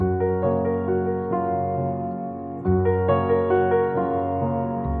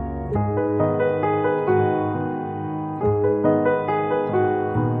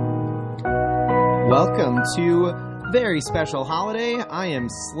welcome to very special holiday. I am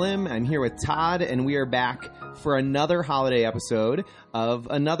Slim. I'm here with Todd, and we are back for another holiday episode of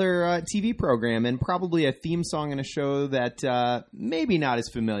another TV program, and probably a theme song in a show that maybe not as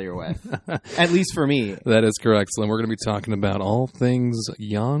familiar with, at least for me. That is correct, Slim. We're going to be talking about all things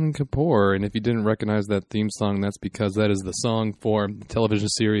Yom Kippur, and if you didn't recognize that theme song, that's because that is the song for the television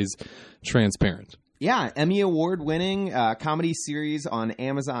series Transparent. Yeah, Emmy Award-winning comedy series on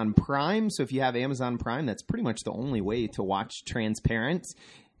Amazon Prime. So if you have Amazon Prime, that's pretty much the only way to watch Transparent.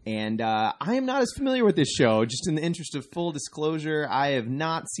 And I am not as familiar with this show. Just in the interest of full disclosure, I have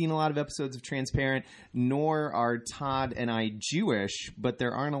not seen a lot of episodes of Transparent, nor are Todd and I Jewish. But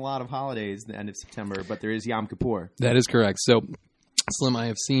there aren't a lot of holidays at the end of September, but there is Yom Kippur. That is correct. So, Slim, I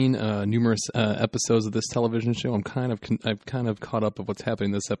have seen numerous episodes of this television show. I've kind of caught up of what's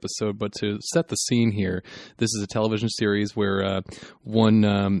happening this episode. But to set the scene here, this is a television series where one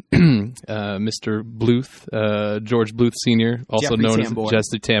Mr. Bluth, George Bluth Sr., also Jeffrey known Tambor. as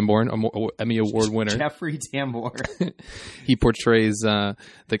Jesse Tamborn, Emmy Award winner. Jeffrey Tambor. He portrays the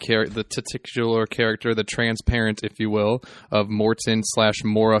titular character, the transparent, if you will, of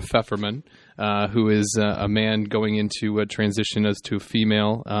Morton/Maura Pfefferman. Who is a man going into a transition as to a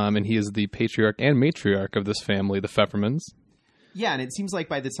female, and he is the patriarch and matriarch of this family, the Pfeffermans. Yeah, and it seems like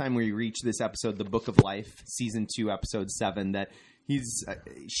by the time we reach this episode, The Book of Life, Season 2, Episode 7, that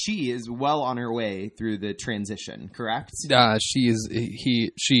she is well on her way through the transition, correct? She is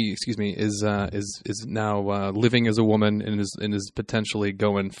now living as a woman and is potentially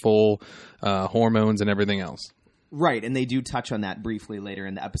going full hormones and everything else. Right, and they do touch on that briefly later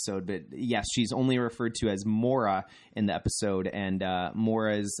in the episode, but yes, she's only referred to as Maura in the episode, and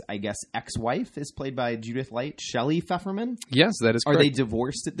Maura's, I guess, ex-wife is played by Judith Light, Shelley Pfefferman? Yes, that is correct. Are they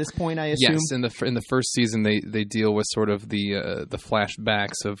divorced at this point, I assume? Yes, in the first season, they deal with sort of the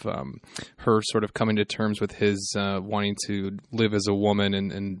flashbacks of her sort of coming to terms with his wanting to live as a woman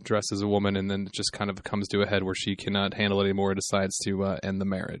and dress as a woman, and then it just kind of comes to a head where she cannot handle it anymore and decides to end the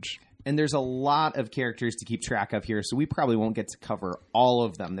marriage. And there's a lot of characters to keep track of here, so we probably won't get to cover all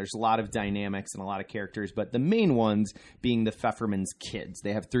of them. There's a lot of dynamics and a lot of characters, but the main ones being the Pfefferman's kids.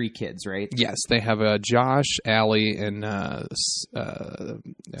 They have 3 kids, right? Yes, they have Josh, Allie, and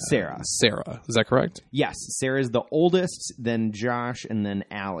Sarah. Sarah, is that correct? Yes, Sarah's the oldest, then Josh, and then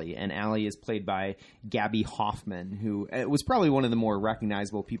Allie. And Allie is played by Gabby Hoffman, who was probably one of the more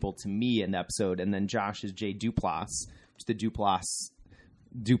recognizable people to me in the episode. And then Josh is Jay Duplass, which the Duplass's.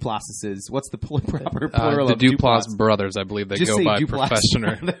 What's the proper plural the of Duplass brothers, I believe they Just go say by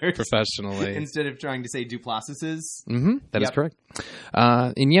professionally. Instead of trying to say Duplass's. Mm-hmm, that is correct.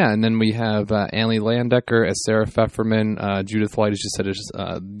 And then we have Annie Landecker as Sarah Pfefferman. Judith Light, as you said, is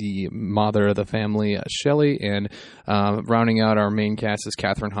the mother of the family, Shelley. And rounding out our main cast is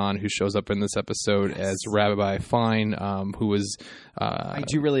Catherine Hahn, who shows up in this episode as Rabbi Fine, who is... I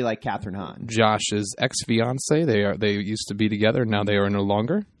do really like Catherine Hahn. Josh's ex-fiance. They used to be together. Now they are no longer.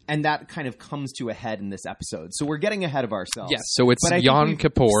 And that kind of comes to a head in this episode. So we're getting ahead of ourselves. Yes, so it's Yom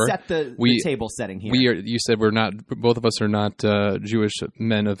Kippur. Set the table setting here. You said both of us are not Jewish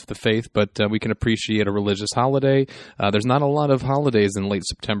men of the faith, but we can appreciate a religious holiday. There's not a lot of holidays in late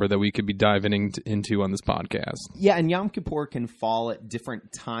September that we could be diving into on this podcast. Yeah, and Yom Kippur can fall at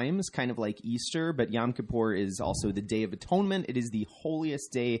different times, kind of like Easter, but Yom Kippur is also the Day of Atonement. It is the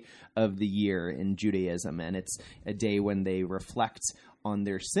holiest day of the year in Judaism, and it's a day when they reflect on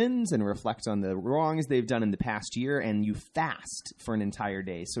their sins and reflect on the wrongs they've done in the past year, and you fast for an entire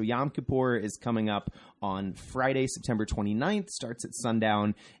day. So Yom Kippur is coming up on Friday, September 29th, starts at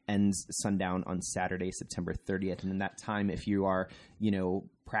sundown, ends sundown on Saturday, September 30th. And in that time, if you are,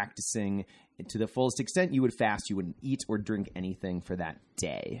 practicing to the fullest extent, you would fast. You wouldn't eat or drink anything for that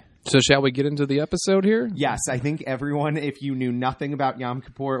day. So shall we get into the episode here? Yes, I think everyone, if you knew nothing about Yom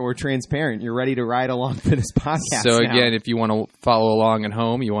Kippur or Transparent, you're ready to ride along for this podcast. So again, if you want to follow along at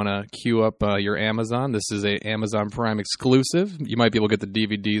home, you want to queue up your Amazon. This is a Amazon Prime exclusive. You might be able to get the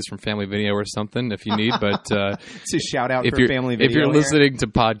DVDs from Family Video or something if you need. But it's a shout out for Family Video. If you're listening to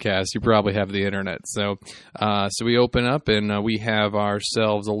podcasts, you probably have the internet. So we open up and we have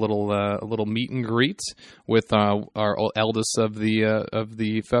ourselves a little meet and greet with our eldest of the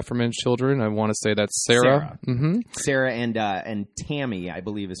Pfefferman children. I want to say that's Sarah. Mm-hmm. Sarah and Tammy, I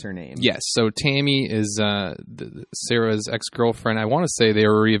believe, is her name. Yes. So Tammy is Sarah's ex-girlfriend. I want to say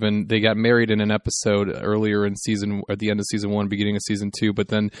they got married in an episode earlier in at the end of season 1, beginning of season 2. But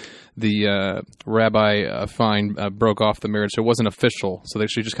then the Rabbi Fine broke off the marriage, so it wasn't official. So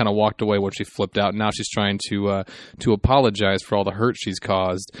she just kind of walked away when she flipped out. Now she's trying to apologize for all the hurt she's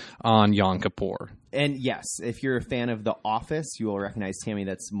caused on Yom Kippur. And yes, if you're a fan of The Office, you will recognize Tammy.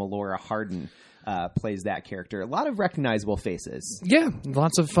 That's Melora Hardin. plays that character. A lot of recognizable faces. Yeah,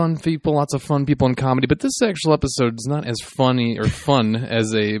 lots of fun people in comedy. But this actual episode is not as funny or fun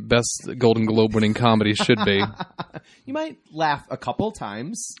as a Best Golden Globe winning comedy should be. You might laugh a couple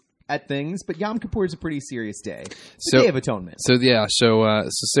times at things, but Yom Kippur is a pretty serious day. It's a Day of Atonement. So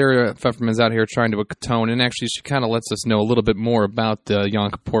Sarah Pfefferman is out here trying to atone, and actually she kind of lets us know a little bit more about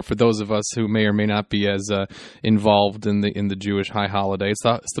Yom Kippur for those of us who may or may not be as involved in the Jewish high holiday. It's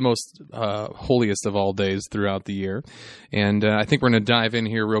the most holiest of all days throughout the year, and I think we're going to dive in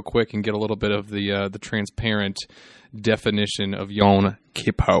here real quick and get a little bit of the transparent definition of Yom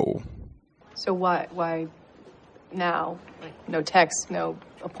Kippur. So why now? Like, no text, no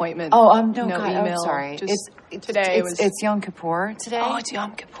appointment. No, God, email. I'm sorry. It's Yom Kippur today. Oh, it's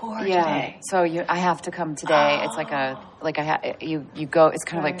Yom Kippur today. So I have to come today. It's you go. It's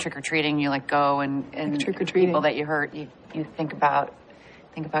kind of like trick or treating. You go and trick or treating. People that you hurt. You think about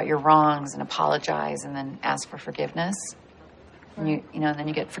your wrongs and apologize and then ask for forgiveness. And then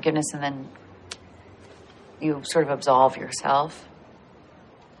you get forgiveness and then you sort of absolve yourself.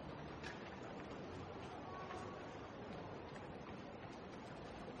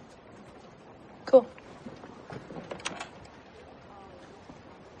 Cool.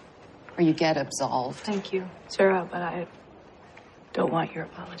 Or you get absolved. Thank you, Sarah, but I don't want your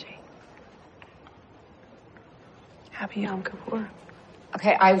apology. Happy Yom Kippur.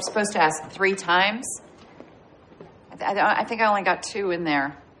 Okay, I was supposed to ask 3 times. I think I only got 2 in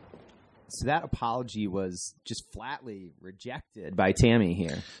there. So that apology was just flatly rejected by Tammy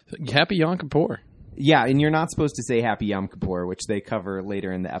here. Happy Yom Kippur. Yeah, and you're not supposed to say Happy Yom Kippur, which they cover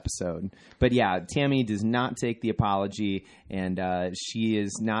later in the episode. But yeah, Tammy does not take the apology, and she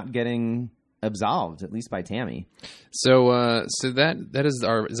is not getting absolved, at least by Tammy. So that is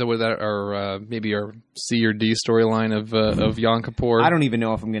our maybe our C or D storyline of Yom Kippur. I don't even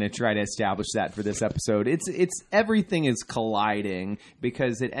know if I'm going to try to establish that for this episode. It's everything is colliding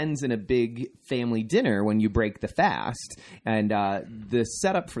because it ends in a big family dinner when you break the fast, and the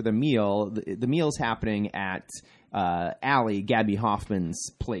setup for the meal. The meal's happening at Allie, Gabby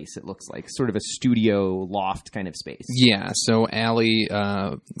Hoffman's place, it looks like. Sort of a studio loft kind of space. Yeah, so Allie,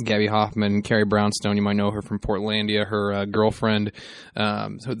 Gabby Hoffman, Carrie Brownstone, you might know her from Portlandia, her girlfriend,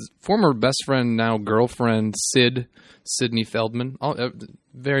 former best friend, now girlfriend, Sydney Feldman.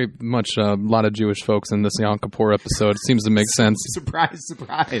 Very much a lot of Jewish folks in this Yom Kippur episode. It seems to make sense. Surprise,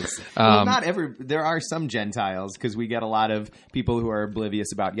 surprise. Well, there are some Gentiles because we get a lot of people who are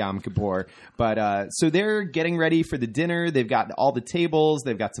oblivious about Yom Kippur. But so they're getting ready for the dinner. They've got all the tables.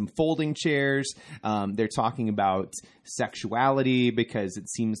 They've got some folding chairs. They're talking about sexuality because it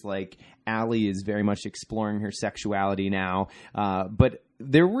seems like Allie is very much exploring her sexuality now. But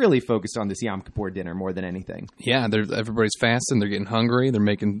they're really focused on this Yom Kippur dinner more than anything. Yeah, everybody's fasting. They're getting hungry. They're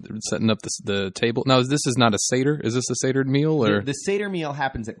setting up the table. Now, this is not a Seder. Is this a Seder meal? Or the Seder meal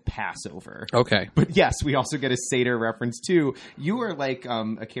happens at Passover. Okay. But yes, we also get a Seder reference too. You are like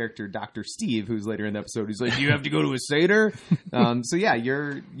a character, Dr. Steve, who's later in the episode. He's like, "Do you have to go to a Seder?" So yeah,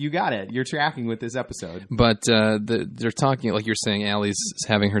 you got it. You're tracking with this episode. But they're talking, like you're saying, Allie's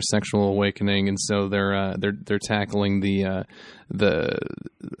having her sexual awakening, and so they're tackling the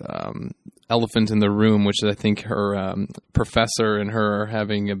elephant in the room, which I think her professor and her are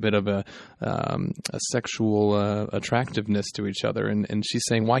having a bit of a sexual attractiveness to each other, and she's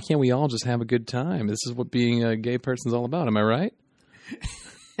saying, "Why can't we all just have a good time? This is what being a gay person is all about." Am I right?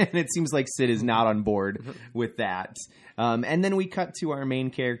 And it seems like Sid is not on board with that. And then we cut to our main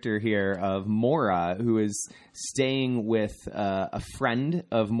character here of Mora, who is staying with a friend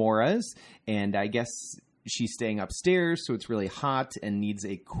of Mora's, and I guess she's staying upstairs, so it's really hot and needs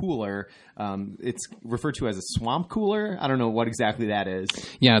a cooler. It's referred to as a swamp cooler. I don't know what exactly that is.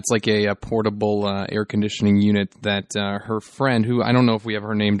 Yeah, it's like a portable air conditioning unit that her friend, who I don't know if we have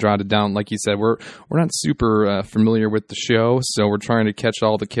her name jotted down. Like you said, we're not super familiar with the show, so we're trying to catch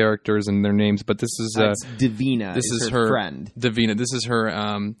all the characters and their names. But this is it's Davina. This is her friend. Davina. This is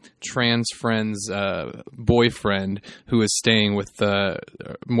her trans friend's boyfriend who is staying with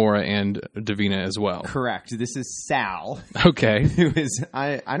Mora and Davina as well. Correct. This is Sal. Okay. Who is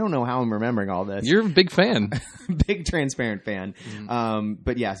I don't know how I'm remembering all this. You're a big fan. Big transparent fan.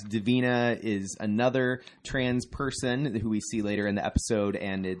 But yes, Davina is another trans person who we see later in the episode,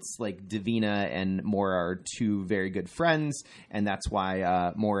 and it's like Davina and Mora are two very good friends, and that's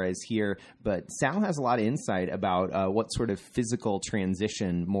why Mora is here. But Sal has a lot of insight about what sort of physical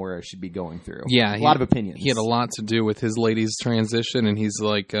transition Mora should be going through. Yeah. A lot of opinions. He had a lot to do with his lady's transition, and he's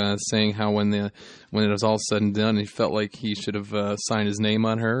like saying how when it was all said and done, he felt like he should have signed his name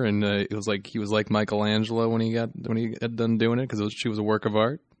on her, and it was like he was like Michelangelo when he got done doing it because she was a work of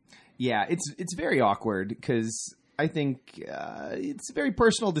art. Yeah, it's very awkward because I think it's a very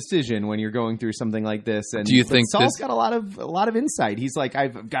personal decision when you're going through something like this. And do you think Saul's got a lot of insight? He's like,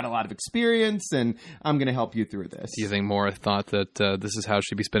 I've got a lot of experience, and I'm going to help you through this. Do you think Maura thought that this is how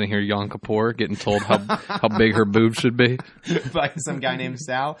she'd be spending her Yom Kippur, getting told how big her boobs should be? By some guy named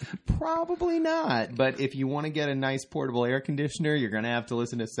Sal? Probably not. But if you want to get a nice portable air conditioner, you're going to have to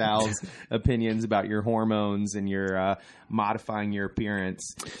listen to Sal's opinions about your hormones and your modifying your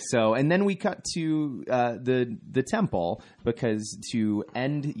appearance. So, and then we cut to the temple, because to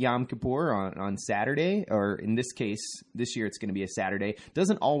end Yom Kippur on Saturday, or in this case, this year it's going to be a Saturday,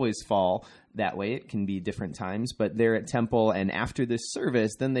 doesn't always fall that way. It can be different times, but they're at temple, and after this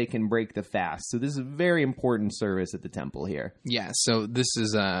service, then they can break the fast. So this is a very important service at the temple here. Yeah. So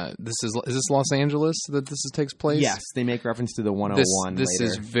is this Los Angeles that takes place? Yes, they make reference to the 101. This later.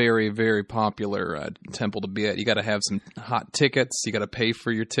 is very, very popular temple to be at. You got to have some hot tickets. You got to pay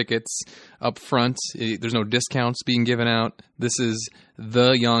for your tickets up front. There's no discounts being given out. This is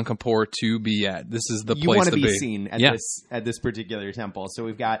the Yom Kippur to be at. This is the place to be. You want to be seen at this particular temple. So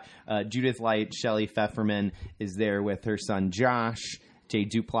we've got Judith Light, Shelley Pfefferman is there with her son Josh, Jay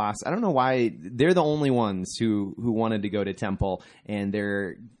Duplass. I don't know why they're the only ones who wanted to go to temple, and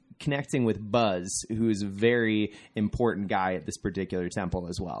they're connecting with Buzz, who is a very important guy at this particular temple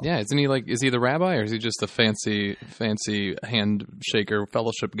as well. Yeah, isn't he is he the rabbi, or is he just a fancy handshaker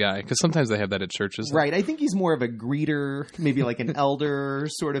fellowship guy? Because sometimes they have that at churches. Right. I think he's more of a greeter, maybe like an elder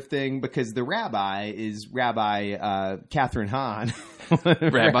sort of thing, because the rabbi is Rabbi Catherine Hahn.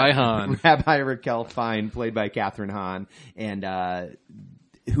 Rabbi Hahn. Rabbi Raquel Fine, played by Catherine Hahn, and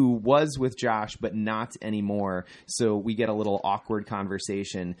who was with Josh, but not anymore. So we get a little awkward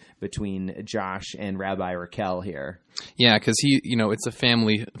conversation between Josh and Rabbi Raquel here. Yeah, because it's a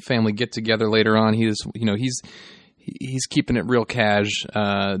family get together later on. He's keeping it real cash.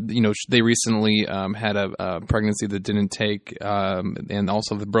 They recently had a pregnancy that didn't take, and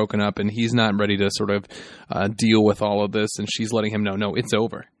also they've broken up, and he's not ready to sort of deal with all of this. And she's letting him know, no, it's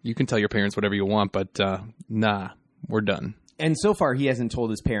over. You can tell your parents whatever you want, but nah, we're done. And so far, he hasn't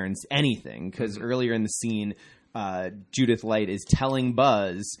told his parents anything, because earlier in the scene, Judith Light is telling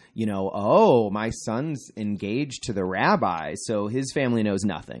Buzz, oh, my son's engaged to the rabbi, so his family knows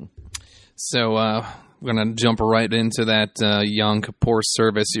nothing. So we're going to jump right into that Yom Kippur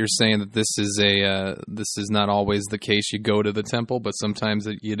service. You're saying that this is not always the case. You go to the temple, but sometimes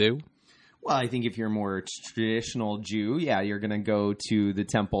you do? Well, I think if you're a more traditional Jew, yeah, you're going to go to the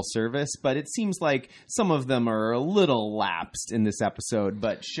temple service. But it seems like some of them are a little lapsed in this episode.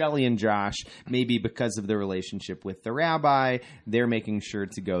 But Shelley and Josh, maybe because of the relationship with the rabbi, they're making sure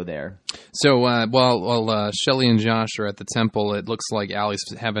to go there. So while Shelley and Josh are at the temple, it looks like Allie's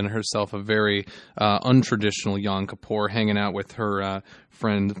having herself a very untraditional Yom Kippur, hanging out with her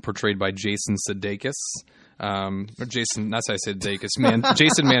friend portrayed by Jason Sudeikis. Or Jason, not Sudeikis,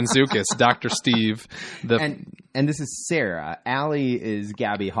 Jason Mantzoukas, Dr. Steve. And this is Sarah. Allie is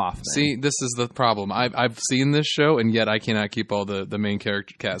Gabby Hoffman. See, this is the problem. I've seen this show, and yet I cannot keep all the main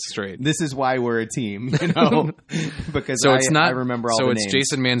character cast straight. This is why we're a team, because I remember all the names. So it's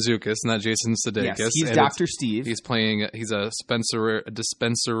Jason Mantzoukas, not Jason Sudeikis. Yes, he's Dr. Steve. He's a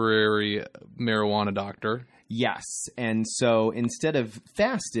dispensary marijuana doctor. Yes, and so instead of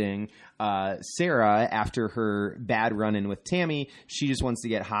fasting, Sarah, after her bad run-in with Tammy, she just wants to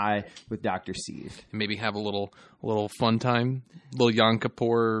get high with Dr. Steve. Maybe have a little fun time, little Yom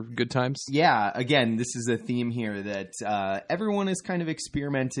Kippur good times. Yeah, again, this is a theme here that everyone is kind of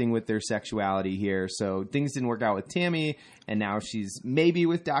experimenting with their sexuality here. So things didn't work out with Tammy, and now she's maybe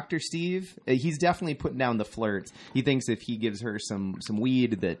with Dr. Steve. He's definitely putting down the flirt. He thinks if he gives her some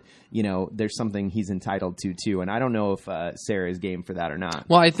weed that, there's something he's entitled to too. And I don't know if Sarah is game for that or not.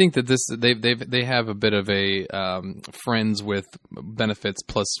 Well, I think that they have a bit of a friends with benefits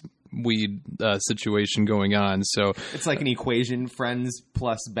plus weed situation going on. So it's like an equation: friends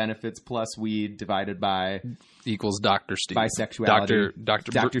plus benefits plus weed divided by equals Dr. Steve. Bisexuality.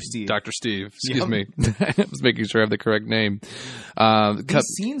 Dr. Steve. Dr. Steve. Excuse me. I was making sure I have the correct name. These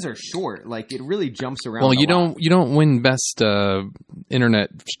scenes are short. Like, it really jumps around. Well, you don't win best internet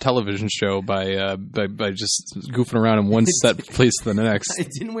television show by just goofing around in one set place to the next. It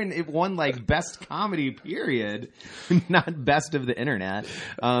didn't win. It won like best comedy period, not best of the internet.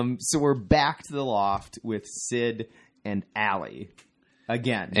 So we're back to the loft with Sid and Allie.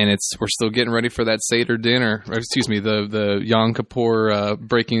 again. And we're still getting ready for that Seder dinner. Or, excuse me, the Yom Kippur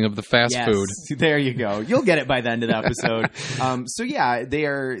breaking of the fast food. There you go. You'll get it by the end of the episode. So yeah,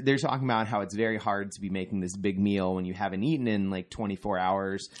 they're talking about how it's very hard to be making this big meal when you haven't eaten in like 24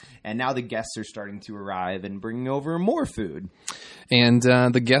 hours. And now the guests are starting to arrive and bringing over more food. And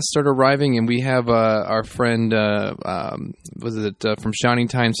the guests start arriving, and we have our friend, from Shining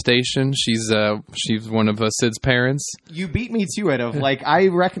Time Station. She's one of Sid's parents. You beat me to it. Of like, I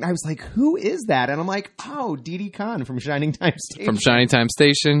was like, who is that? And I'm like, oh, Didi Khan from Shining Time Station. From Shining Time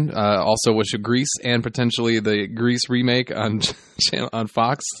Station, also was Grease, and potentially the Grease remake on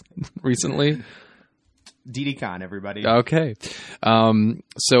Fox recently. Didi Khan, everybody. Okay.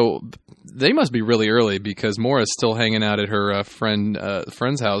 So they must be really early because Maura's still hanging out at her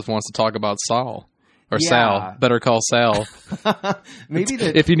friend's house, wants to talk about Saul. Or Sal. Better call Sal. Maybe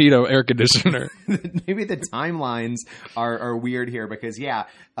if you need an air conditioner. Maybe the timelines are weird here because,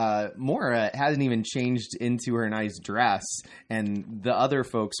 Maura hasn't even changed into her nice dress, and the other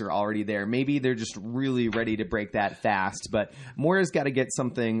folks are already there. Maybe they're just really ready to break that fast, but Maura's got to get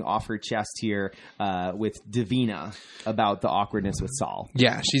something off her chest here with Davina about the awkwardness with Saul.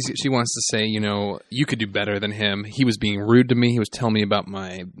 Yeah, she wants to say, you could do better than him. He was being rude to me. He was telling me about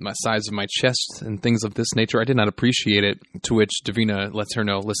my size of my chest and things of this nature. I did not appreciate it, to which Davina lets her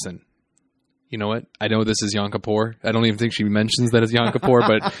know, listen, you know what? I know this is Yom Kippur. I don't even think she mentions that it's Yom Kippur,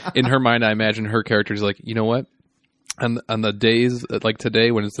 but in her mind, I imagine her character is like, you know what? On the days like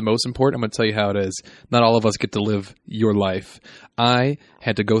today when it's the most important, I'm going to tell you how it is. Not all of us get to live your life. I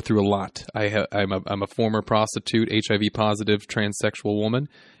had to go through a lot. I'm a former prostitute, HIV positive, transsexual woman,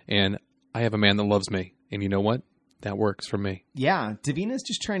 and I have a man that loves me. And you know what? That works for me. Yeah, Davina's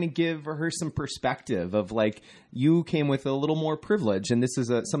just trying to give her some perspective of like, you came with a little more privilege. And this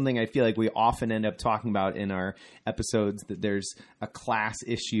is something I feel like we often end up talking about in our episodes, that there's a class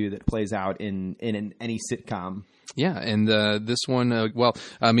issue that plays out in any sitcom. Yeah, and this one,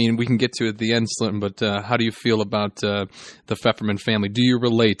 we can get to it at the end, Slimb, but how do you feel about the Pfefferman family? Do you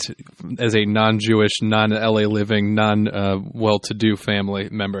relate as a non-Jewish, non-LA living, non-well-to-do family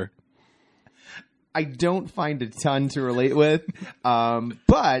member? I don't find a ton to relate with,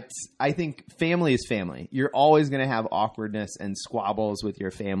 but I think family is family. You're always going to have awkwardness and squabbles with your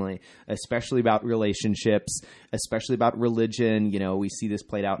family, especially about relationships, especially about religion. We see this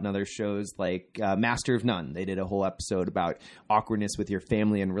played out in other shows like Master of None. They did a whole episode about awkwardness with your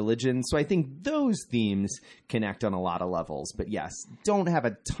family and religion. So I think those themes connect on a lot of levels. But yes, don't have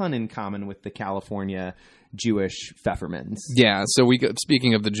a ton in common with the California Jewish Pfeffermans. Yeah, so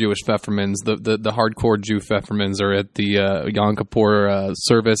speaking of the Jewish Pfeffermans, the hardcore Jew Pfeffermans are at the Yom Kippur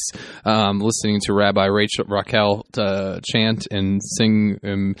service, listening to Rabbi Raquel chant and sing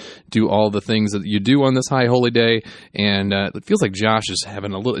and do all the things that you do on this high holy day. And it feels like Josh is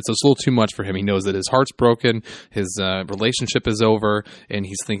having it's a little too much for him. He knows that his heart's broken, his relationship is over, and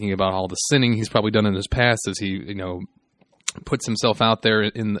he's thinking about all the sinning he's probably done in his past as he, puts himself out there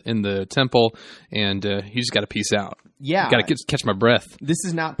in the temple, and he just got to peace out. Yeah. Got to catch my breath. This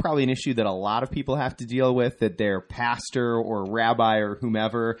is not probably an issue that a lot of people have to deal with, that their pastor or rabbi or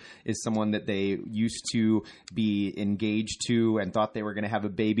whomever is someone that they used to be engaged to and thought they were going to have a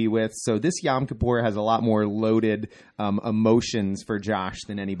baby with. So this Yom Kippur has a lot more loaded emotions for Josh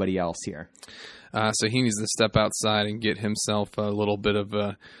than anybody else here. So he needs to step outside and get himself a little bit of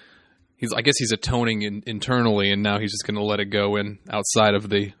I guess he's atoning internally, and now he's just going to let it go in outside of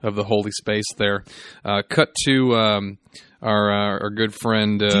the holy space there. Cut to our good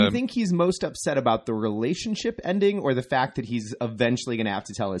friend. Do you think he's most upset about the relationship ending, or the fact that he's eventually going to have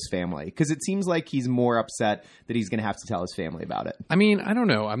to tell his family? Because it seems like he's more upset that he's going to have to tell his family about it. I mean, I don't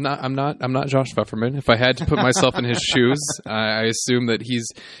know. I'm not Josh Pfefferman. If I had to put myself in his shoes, I assume that he's.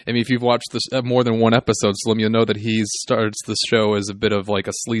 I mean, if you've watched this more than one episode, Slim, you'll know that he starts the show as a bit of like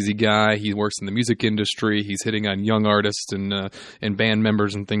a sleazy guy. He works in the music industry. He's hitting on young artists and band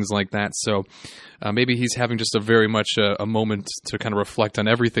members and things like that. So. Maybe he's having just a very much a moment to kind of reflect on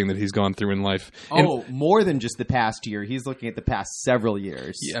everything that he's gone through in life. More than just the past year. He's looking at the past several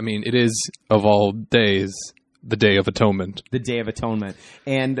years. Yeah, I mean, it is, of all days, the Day of Atonement. The Day of Atonement.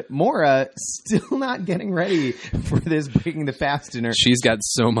 And Maura still not getting ready for this breaking the fast dinner. She's got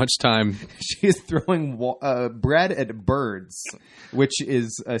so much time. She is throwing bread at birds, which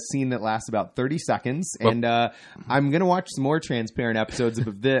is a scene that lasts about 30 seconds. And I'm going to watch some more Transparent episodes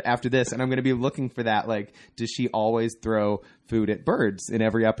after this, and I'm going to be looking for that. Like, does she always throw food at birds in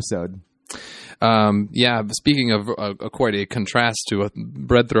every episode? Speaking of quite a contrast to a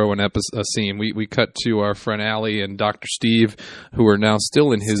bread throwing scene, we cut to our friend Allie and Dr. Steve, who are now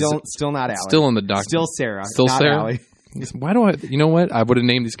still in his... Still not Allie. Still in the doctor. Still Sarah. Still not Sarah? Allie. Why do I? You know what? I would have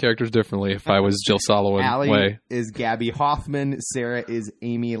named these characters differently if I was Jill Solomon. Allie is Gabby Hoffman. Sarah is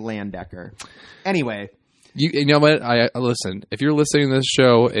Amy Landecker. Anyway. You know what? I listen. If you're listening to this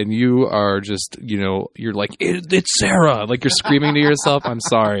show and you are just, you're like, it's Sarah, like you're screaming to yourself. I'm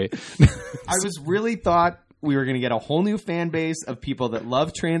sorry. I really thought we were going to get a whole new fan base of people that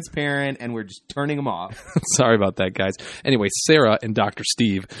love Transparent, and we're just turning them off. Sorry about that, guys. Anyway, Sarah and Dr.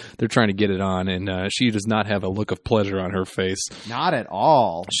 Steve, they're trying to get it on, and she does not have a look of pleasure on her face. Not at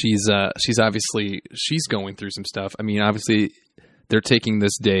all. She's obviously going through some stuff. I mean, obviously, they're taking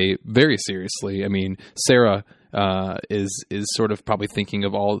this day very seriously. I mean, Sarah is sort of probably thinking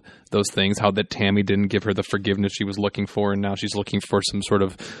of all those things, how that Tammy didn't give her the forgiveness she was looking for, and now she's looking for some sort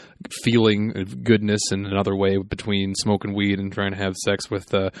of feeling of goodness in another way between smoking weed and trying to have sex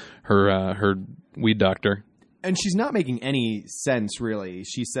with her weed doctor. And she's not making any sense, really.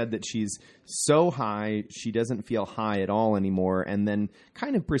 She said that she's so high, she doesn't feel high at all anymore, and then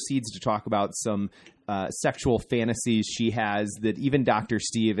kind of proceeds to talk about some sexual fantasies she has that even Dr.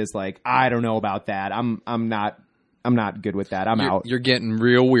 Steve is like, I don't know about that. I'm not good with that. I'm out. You're getting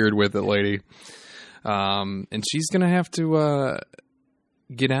real weird with it, lady. And she's going to have to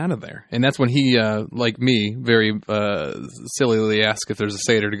get out of there. And that's when he, like me, very sillily asks if there's a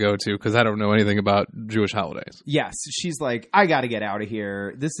Seder to go to, because I don't know anything about Jewish holidays. Yes, she's like, I got to get out of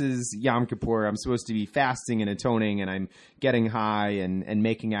here. This is Yom Kippur. I'm supposed to be fasting and atoning, and I'm getting high and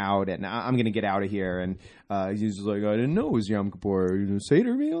making out, and I'm going to get out of here. And he's just like, I didn't know it was Yom Kippur.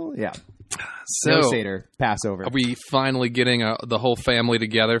 Seder meal? Yeah. So, no Seder, Passover. Are we finally getting the whole family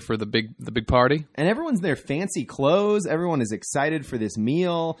together for the big party? And everyone's in their fancy clothes. Everyone is excited for this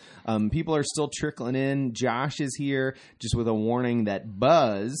meal. People are still trickling in. Josh is here, just with a warning that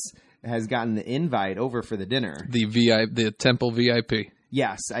Buzz has gotten the invite over for the dinner. The temple VIP.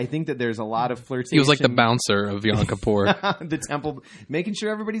 Yes, I think that there's a lot of flirtation. He was like the bouncer of Yom Kippur. The temple, making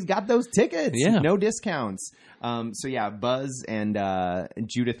sure everybody's got those tickets. Yeah. No discounts. So yeah, Buzz and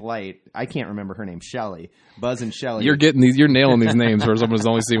Judith Light. I can't remember her name. Shelley. Buzz and Shelley. You're nailing these names where someone's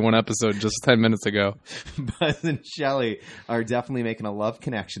only seen one episode just 10 minutes ago. Buzz and Shelley are definitely making a love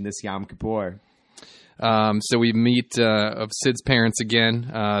connection this Yom Kippur. So we meet of Sid's parents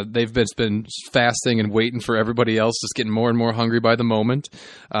again. They've been fasting and waiting for everybody else, just getting more and more hungry by the moment.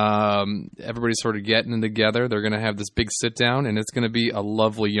 Everybody's sort of getting together. They're going to have this big sit down, and it's going to be a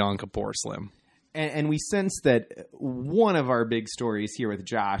lovely Yom Kippur, Slim. And we sense that one of our big stories here with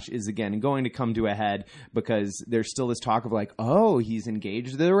Josh is, again, going to come to a head because there's still this talk of like, oh, he's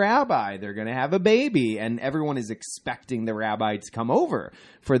engaged the rabbi. They're going to have a baby. And everyone is expecting the rabbi to come over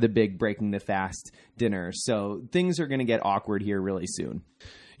for the big Breaking the Fast dinner. So things are going to get awkward here really soon.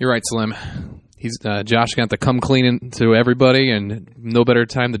 You're right, Slim. He's Josh got to come clean to everybody, and no better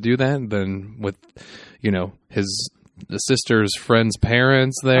time to do that than with, the sister's friend's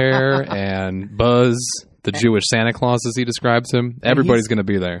parents there, and Buzz, the Jewish Santa Claus, as he describes him. Everybody's going to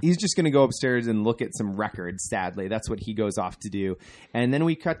be there. He's just going to go upstairs and look at some records, sadly. That's what he goes off to do. And then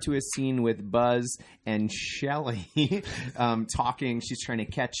we cut to a scene with Buzz and Shelley talking. She's trying to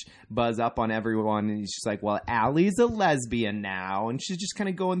catch Buzz up on everyone. And she's like, well, Allie's a lesbian now. And she's just kind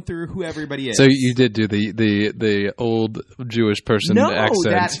of going through who everybody is. So you did do the old Jewish person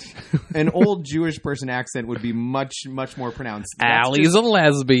accent. An old Jewish person accent would be much, much more pronounced. Allie's a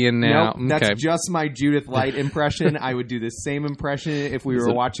lesbian now. Nope, that's just my Judith Light impression. I would do the same impression if we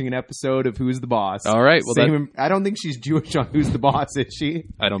were watching an episode of Who's the Boss. All right. Well, I don't think she's Jewish on Who's the Boss, is she?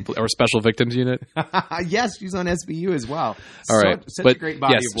 Or Special Victims Unit. Yes, she's on SVU as well. All right. Such a great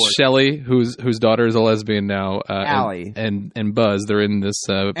body of work. Shelley, whose daughter is a lesbian now. Allie. And Buzz, they're in this.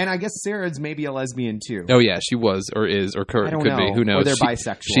 And I guess Sarah's maybe a lesbian too. Oh, yeah. She was or is or could be. Who knows? Or they're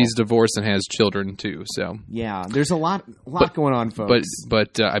bisexual. She's divorced and has children too. So yeah, there's a lot going on, folks.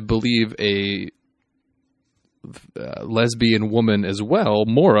 But I believe a lesbian woman as well,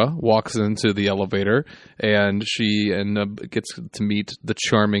 Maura, walks into the elevator, and she gets to meet the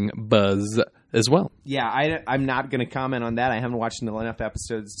charming Buzz as well. Yeah, I'm not going to comment on that. I haven't watched enough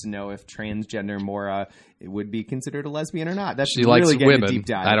episodes to know if transgender Maura would be considered a lesbian or not. That's she really likes getting women. A deep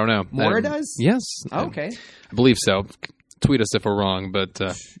dive. I don't know. Maura does? Yes. Oh, okay. I believe so. Tweet us if we're wrong, but...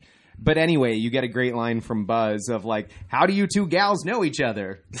 But anyway, you get a great line from Buzz of like, how do you two gals know each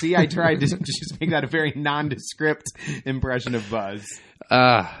other? See, I tried to just make that a very nondescript impression of Buzz.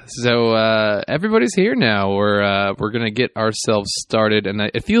 So everybody's here now. We're going to get ourselves started, and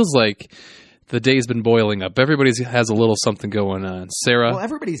it feels like the day's been boiling up. Everybody has a little something going on. Sarah, Well,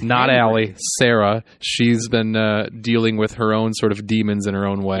 everybody's not hangry. Allie, Sarah, she's been dealing with her own sort of demons in her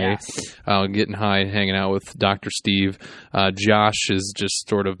own way, getting high and hanging out with Dr. Steve. Josh is just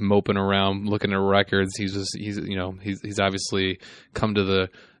sort of moping around, looking at records. He's obviously come to the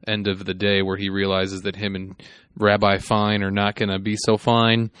end of the day where he realizes that him and Rabbi Fine are not going to be so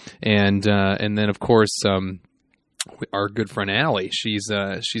fine, and then of course our good friend Allie, she's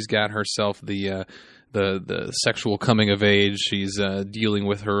got herself the sexual coming of age. She's dealing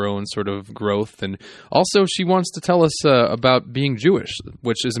with her own sort of growth, and also she wants to tell us about being Jewish,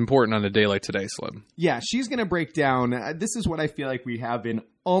 which is important on a day like today, Slim. Yeah, she's going to break down. This is what I feel like we have in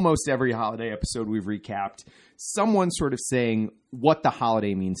almost every holiday episode we've recapped. Someone sort of saying what the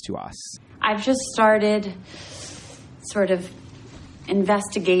holiday means to us. I've just started sort of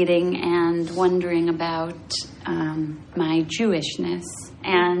investigating and wondering about my Jewishness.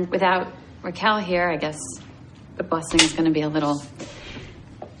 And without Raquel here, I guess the blessing is going to be a little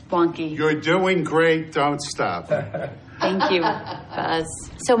wonky. You're doing great. Don't stop. Thank you, Buzz.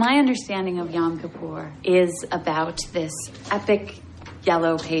 So my understanding of Yom Kippur is about this epic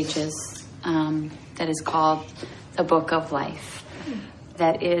yellow pages that is called the Book of Life.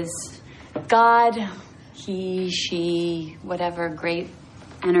 That is God, he, she, whatever great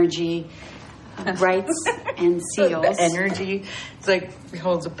energy writes and seals. Energy. It's like he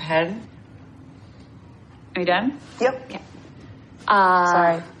holds a pen. Are you done? Yep. Okay.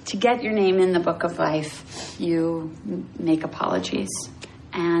 Sorry. To get your name in the Book of Life, you make apologies.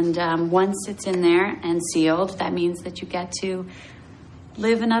 And once it's in there and sealed, that means that you get to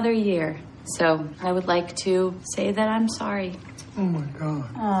live another year. So I would like to say that I'm sorry. Oh, my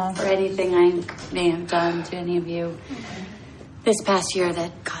God. For anything I may have done to any of you this past year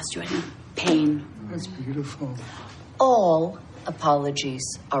that caused you any pain. That's beautiful. All apologies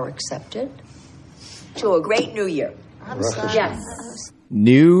are accepted. To a great new year. Yes.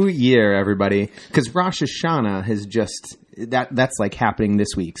 New year, everybody. Because Rosh Hashanah has just... That's like happening this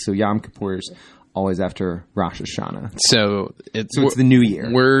week. So Yom Kippur is always after Rosh Hashanah. So it's the new year.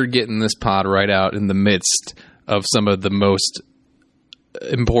 We're getting this pod right out in the midst of some of the most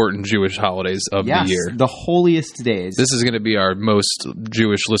important Jewish holidays of the year. The holiest days. This is going to be our most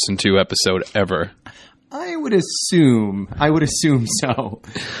Jewish listened to episode ever. I would assume so.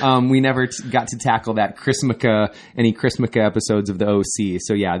 We never got to tackle that any Chrismica episodes of the OC.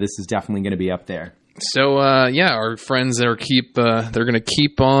 So yeah, this is definitely going to be up there. So our friends are they're going to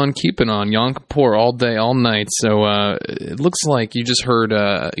keep on keeping on Yom Kippur all day, all night. So it looks like you just heard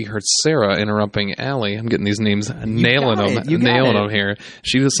Sarah interrupting Allie. I'm getting these names nailing them here.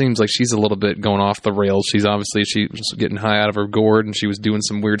 She just seems like she's a little bit going off the rails. She was getting high out of her gourd and she was doing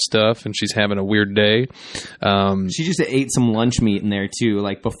some weird stuff and she's having a weird day. She just ate some lunch meat in there too,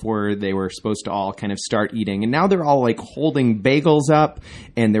 like before they were supposed to all kind of start eating. And now they're all like holding bagels up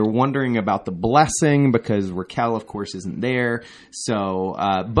and they're wondering about the blessing because Raquel, of course, isn't there. So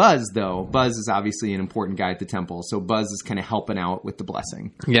Buzz is obviously an important guy at the temple. So Buzz is kind of helping out with the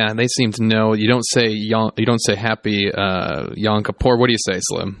blessing. Yeah, they seem to know. You don't say happy Yom Kippur. What do you say,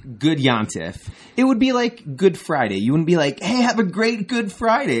 Slim? Good Yontif. It would be like Good Friday. You wouldn't be like, hey, have a great Good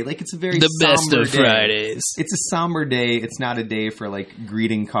Friday. Like it's a very the best of day. Fridays. It's a somber day. It's not a day for like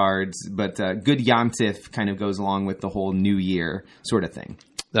greeting cards, but Good Yontif kind of goes along with the whole New Year sort of thing.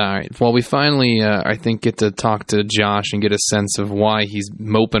 All right. Well, we finally, I think, get to talk to Josh and get a sense of why he's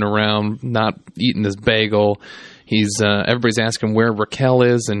moping around, not eating his bagel. Everybody's asking where Raquel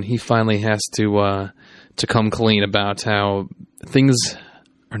is, and he finally has to come clean about how things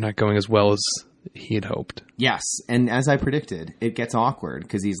are not going as well as he had hoped. Yes, and as I predicted, it gets awkward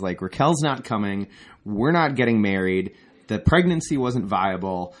because he's like, Raquel's not coming, we're not getting married, the pregnancy wasn't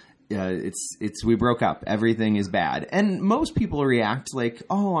viable. We broke up. Everything is bad. And most people react like,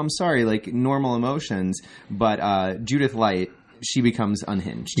 oh, I'm sorry, like normal emotions. But Judith Light, she becomes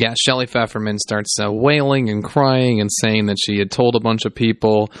unhinged. Yeah, Shelley Pfefferman starts wailing and crying and saying that she had told a bunch of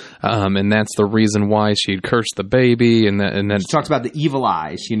people, and that's the reason why she had cursed the baby. And then she talks about the evil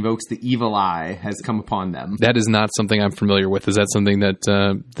eye. She invokes the evil eye has come upon them. That is not something I'm familiar with. Is that something that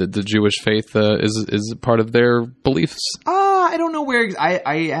the Jewish faith is part of their beliefs? I don't know where.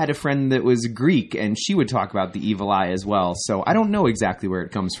 I had a friend that was Greek, and she would talk about the evil eye as well. So I don't know exactly where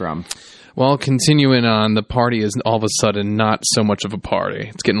it comes from. Well, continuing on, the party is all of a sudden not so much of a party.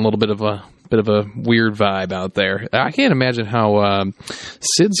 It's getting a little bit of a weird vibe out there. I can't imagine how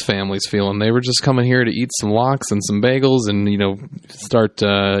Sid's family's feeling. They were just coming here to eat some lox and some bagels and, start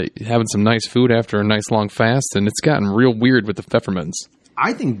having some nice food after a nice long fast, and it's gotten real weird with the Pfeffermans.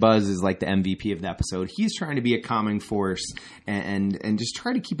 I think Buzz is like the MVP of the episode. He's trying to be a calming force and just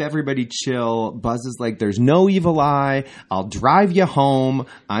try to keep everybody chill. Buzz is like, there's no evil eye. I'll drive you home.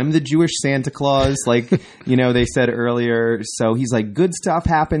 I'm the Jewish Santa Claus, like, they said earlier. So he's like, good stuff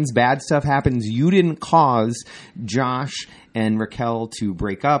happens, bad stuff happens. You didn't cause Josh and Raquel to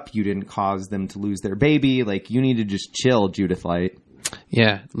break up. You didn't cause them to lose their baby. Like, you need to just chill, Judith Light.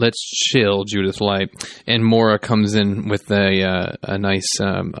 Yeah, let's chill, Judith Light. And Maura comes in with a nice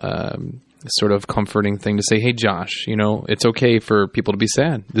sort of comforting thing to say, hey, Josh, it's okay for people to be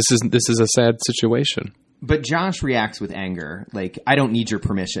sad. This is a sad situation. But Josh reacts with anger, like, I don't need your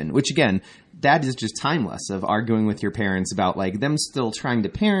permission, which, again, that is just timeless of arguing with your parents about, like, them still trying to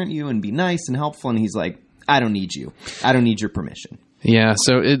parent you and be nice and helpful. And he's like, I don't need you. I don't need your permission. Yeah,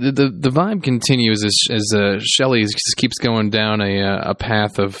 so the vibe continues as Shelley just keeps going down a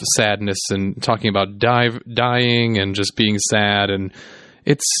path of sadness and talking about dying and just being sad, and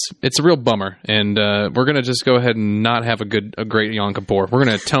it's a real bummer. And we're gonna just go ahead and not have a great Yom Kippur. We're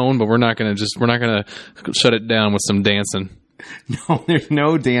gonna atone, but we're not gonna shut it down with some dancing. No, there's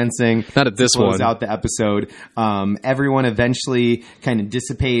no dancing. Not at this one. Close out the episode. Everyone eventually kind of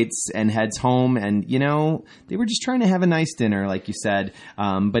dissipates and heads home. And, they were just trying to have a nice dinner, like you said.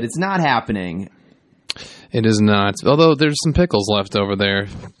 But it's not happening. It is not. Although there's some pickles left over there.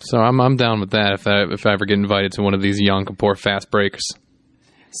 So I'm down with that if I ever get invited to one of these Yom Kippur fast breaks.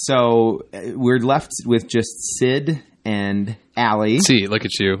 So we're left with just Sid and Allie. See, look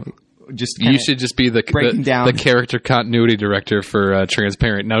at you. You should just be the character continuity director for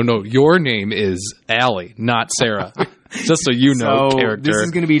Transparent. No, your name is Allie, not Sarah. Just so you know, character. This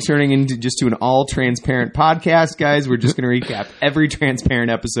is going to be turning into just an all Transparent podcast, guys. We're just going to recap every Transparent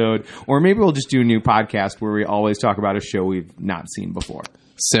episode, or maybe we'll just do a new podcast where we always talk about a show we've not seen before.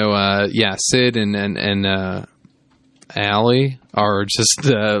 So, Sid and Allie are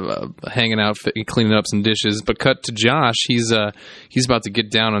just hanging out, cleaning up some dishes. But cut to Josh. He's about to get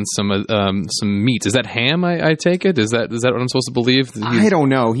down on some meat. Is that ham? I take it. Is that what I'm supposed to believe? I don't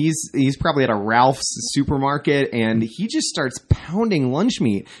know. He's probably at a Ralph's supermarket, and he just starts pounding lunch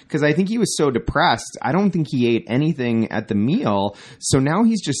meat because I think he was so depressed. I don't think he ate anything at the meal, so now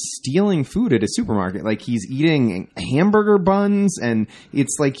he's just stealing food at a supermarket. Like, he's eating hamburger buns, and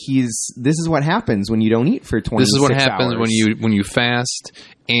it's like this is what happens when you don't eat for 26 hours. This is what happens when you fast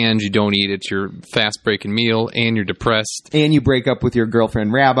and you don't eat at your fast breaking meal and you're depressed and you break up with your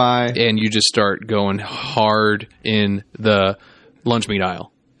girlfriend rabbi and you just start going hard in the lunch meat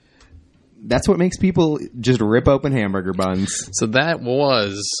aisle. That's what makes people just rip open hamburger buns. So that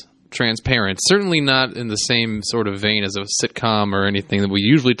was Transparent. Certainly not in the same sort of vein as a sitcom or anything that we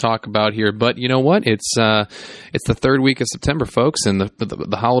usually talk about here, but you know what? It's the third week of September, folks, and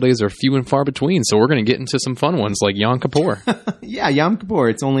the holidays are few and far between, so we're going to get into some fun ones like Yom Kippur. Yeah, Yom Kippur.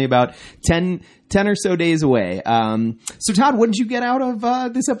 It's only about 10 or so days away. So, Todd, what did you get out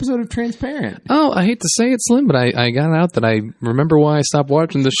of this episode of Transparent? Oh, I hate to say it, Slim, but I got out that I remember why I stopped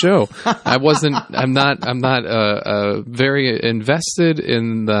watching the show. I'm not very invested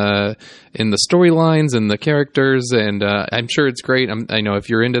in the storylines and the characters, and I'm sure it's great. I know if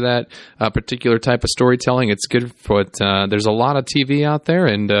you're into that particular type of storytelling, it's good. But there's a lot of TV out there,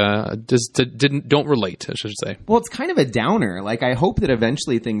 and don't relate, I should say. Well, it's kind of a downer. Like, I hope that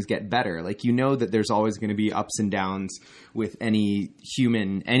eventually things get better. Like, that there's always going to be ups and downs with any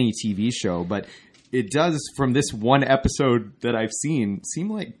TV show, but it does, from this one episode that I've seen, seem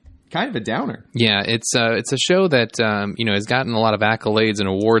like kind of a downer. Yeah, it's a show that has gotten a lot of accolades and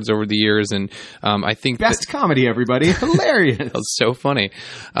awards over the years, and I think best comedy, everybody, hilarious. That's so funny,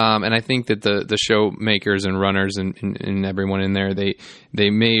 and I think that the show makers and runners and everyone in there, they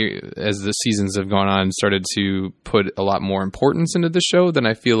may, as the seasons have gone on, started to put a lot more importance into the show than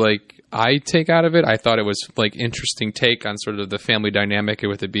I feel like I take out of it. I thought it was like interesting take on sort of the family dynamic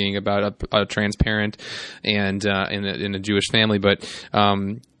with it being about a Transparent and in a Jewish family, but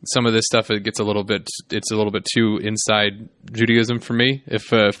some of this stuff it's a little bit too inside Judaism for me, if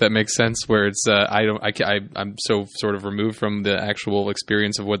that makes sense. Where it's I'm so sort of removed from the actual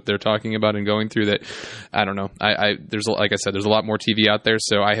experience of what they're talking about and going through that I don't know. There's, like I said, there's a lot more TV out there,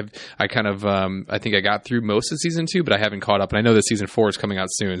 so I think I got through most of season 2, but I haven't caught up, and I know that season 4 is coming out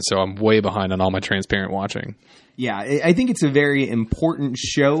soon, so I'm way behind on all my Transparent watching. Yeah, I think it's a very important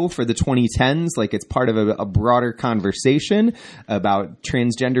show for the 2010s. Like, it's part of a broader conversation about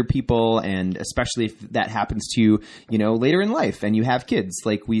transgender people, and especially if that happens to you, later in life and you have kids,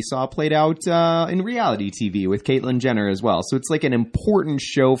 like we saw played out in reality TV with Caitlyn Jenner as well. So it's like an important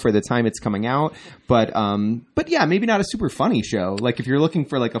show for the time it's coming out. But yeah, maybe not a super funny show. Like, if you're looking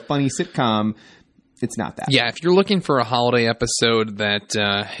for like a funny sitcom, It's not that. Yeah, if you're looking for a holiday episode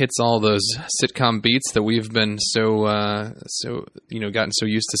that hits all those sitcom beats that we've been gotten so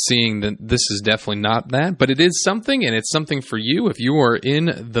used to seeing, then this is definitely not that. But it is something, and it's something for you if you are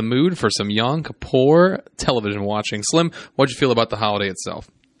in the mood for some Yom Kippur television watching. Slim, what'd you feel about the holiday itself?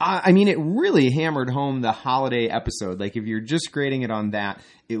 I mean, it really hammered home the holiday episode. Like, if you're just grading it on that,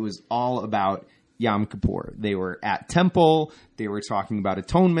 it was all about Yom Kippur. They were at temple. They were talking about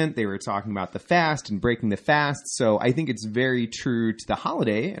atonement. They were talking about the fast and breaking the fast. So I think it's very true to the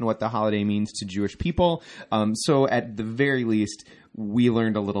holiday and what the holiday means to Jewish people. So at the very least, we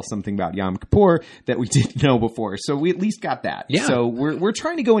learned a little something about Yom Kippur that we didn't know before. So we at least got that. Yeah. So we're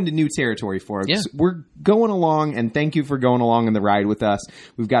trying to go into new territory for us. Yeah. We're going along, and thank you for going along on the ride with us.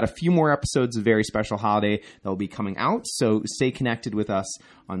 We've got a few more episodes of Very Special Holiday that will be coming out. So stay connected with us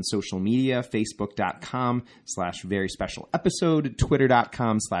on social media, facebook.com/very special episode,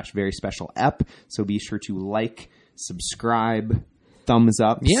 twitter.com/very special ep. So be sure to like, subscribe, thumbs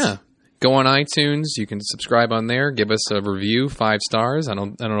up. Yeah. Go on iTunes. You can subscribe on there. Give us a review, 5 stars. I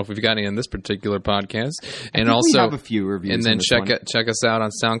don't know if we've got any on this particular podcast. And also, we have a few reviews. And then check us out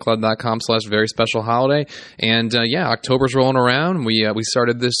on SoundCloud.com/very special holiday. And October's rolling around. We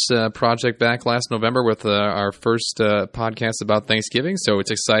started this project back last November with our first podcast about Thanksgiving. So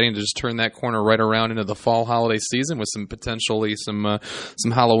it's exciting to just turn that corner right around into the fall holiday season with some potentially some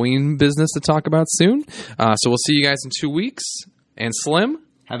Halloween business to talk about soon. So we'll see you guys in 2 weeks. And Slim,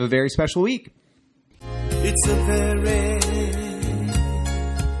 have a very special week. It's a very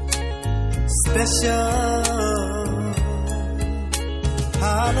special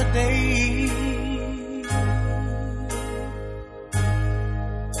holiday.